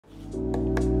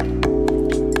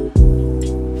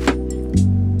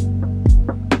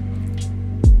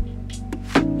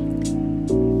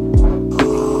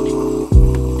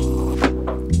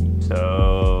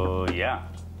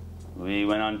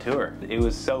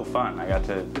was so fun. I got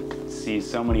to see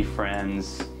so many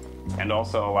friends and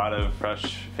also a lot of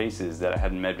fresh faces that I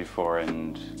hadn't met before,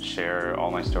 and share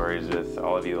all my stories with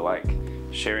all of you alike.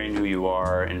 Sharing who you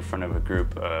are in front of a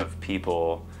group of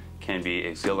people can be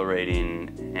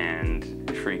exhilarating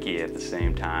and freaky at the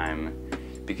same time,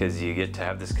 because you get to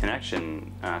have this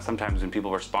connection. Sometimes when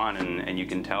people respond and you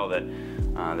can tell that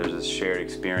there's this shared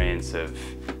experience of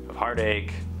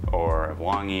heartache, or of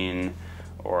longing,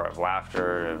 or of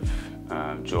laughter,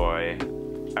 of joy.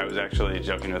 I was actually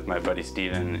joking with my buddy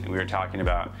Steven. We were talking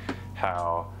about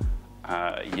how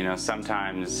you know,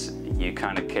 sometimes you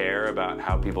kind of care about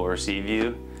how people receive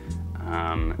you,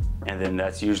 and then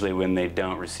that's usually when they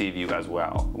don't receive you as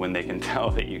well, when they can tell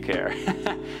that you care.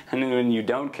 And then when you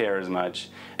don't care as much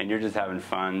and you're just having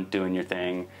fun doing your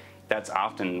thing, that's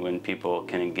often when people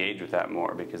can engage with that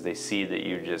more, because they see that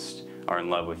you just are in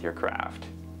love with your craft.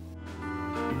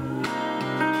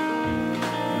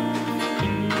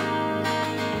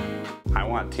 I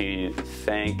want to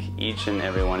thank each and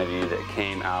every one of you that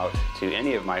came out to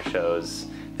any of my shows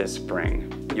this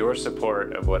spring. Your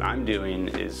support of what I'm doing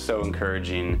is so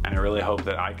encouraging, and I really hope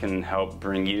that I can help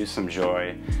bring you some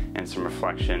joy and some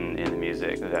reflection in the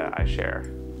music that I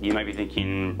share. You might be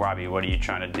thinking, Robbie, what are you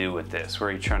trying to do with this? Where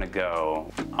are you trying to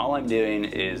go? All I'm doing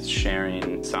is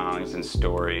sharing songs and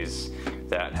stories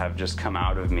that have just come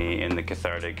out of me in the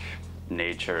cathartic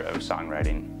nature of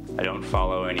songwriting. I don't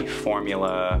follow any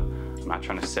formula. I'm not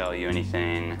trying to sell you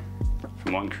anything.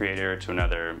 From one creator to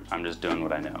another, I'm just doing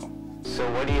what I know.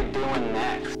 So what are you doing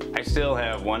next? I still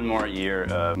have one more year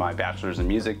of my bachelor's in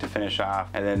music to finish off,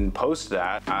 and then post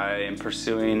that, I am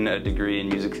pursuing a degree in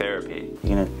music therapy. Are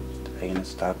you gonna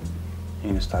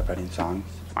stop writing songs?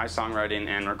 My songwriting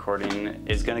and recording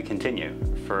is going to continue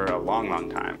for a long, long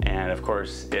time. And of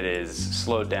course, it is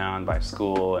slowed down by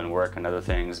school and work and other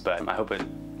things, but I hope it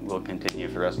will continue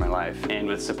for the rest of my life. And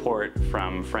with support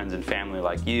from friends and family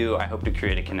like you, I hope to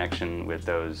create a connection with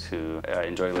those who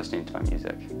enjoy listening to my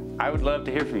music. I would love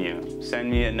to hear from you. Send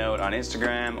me a note on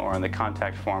Instagram or on the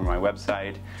contact form on my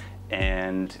website,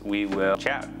 and we will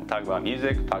chat. We'll talk about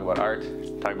music, talk about art,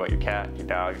 talk about your cat, your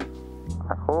dog.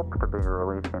 I hope to be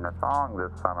releasing a song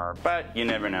this summer, but you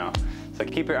never know. So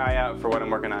keep your eye out for what I'm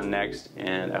working on next,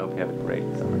 and I hope you have a great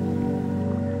summer.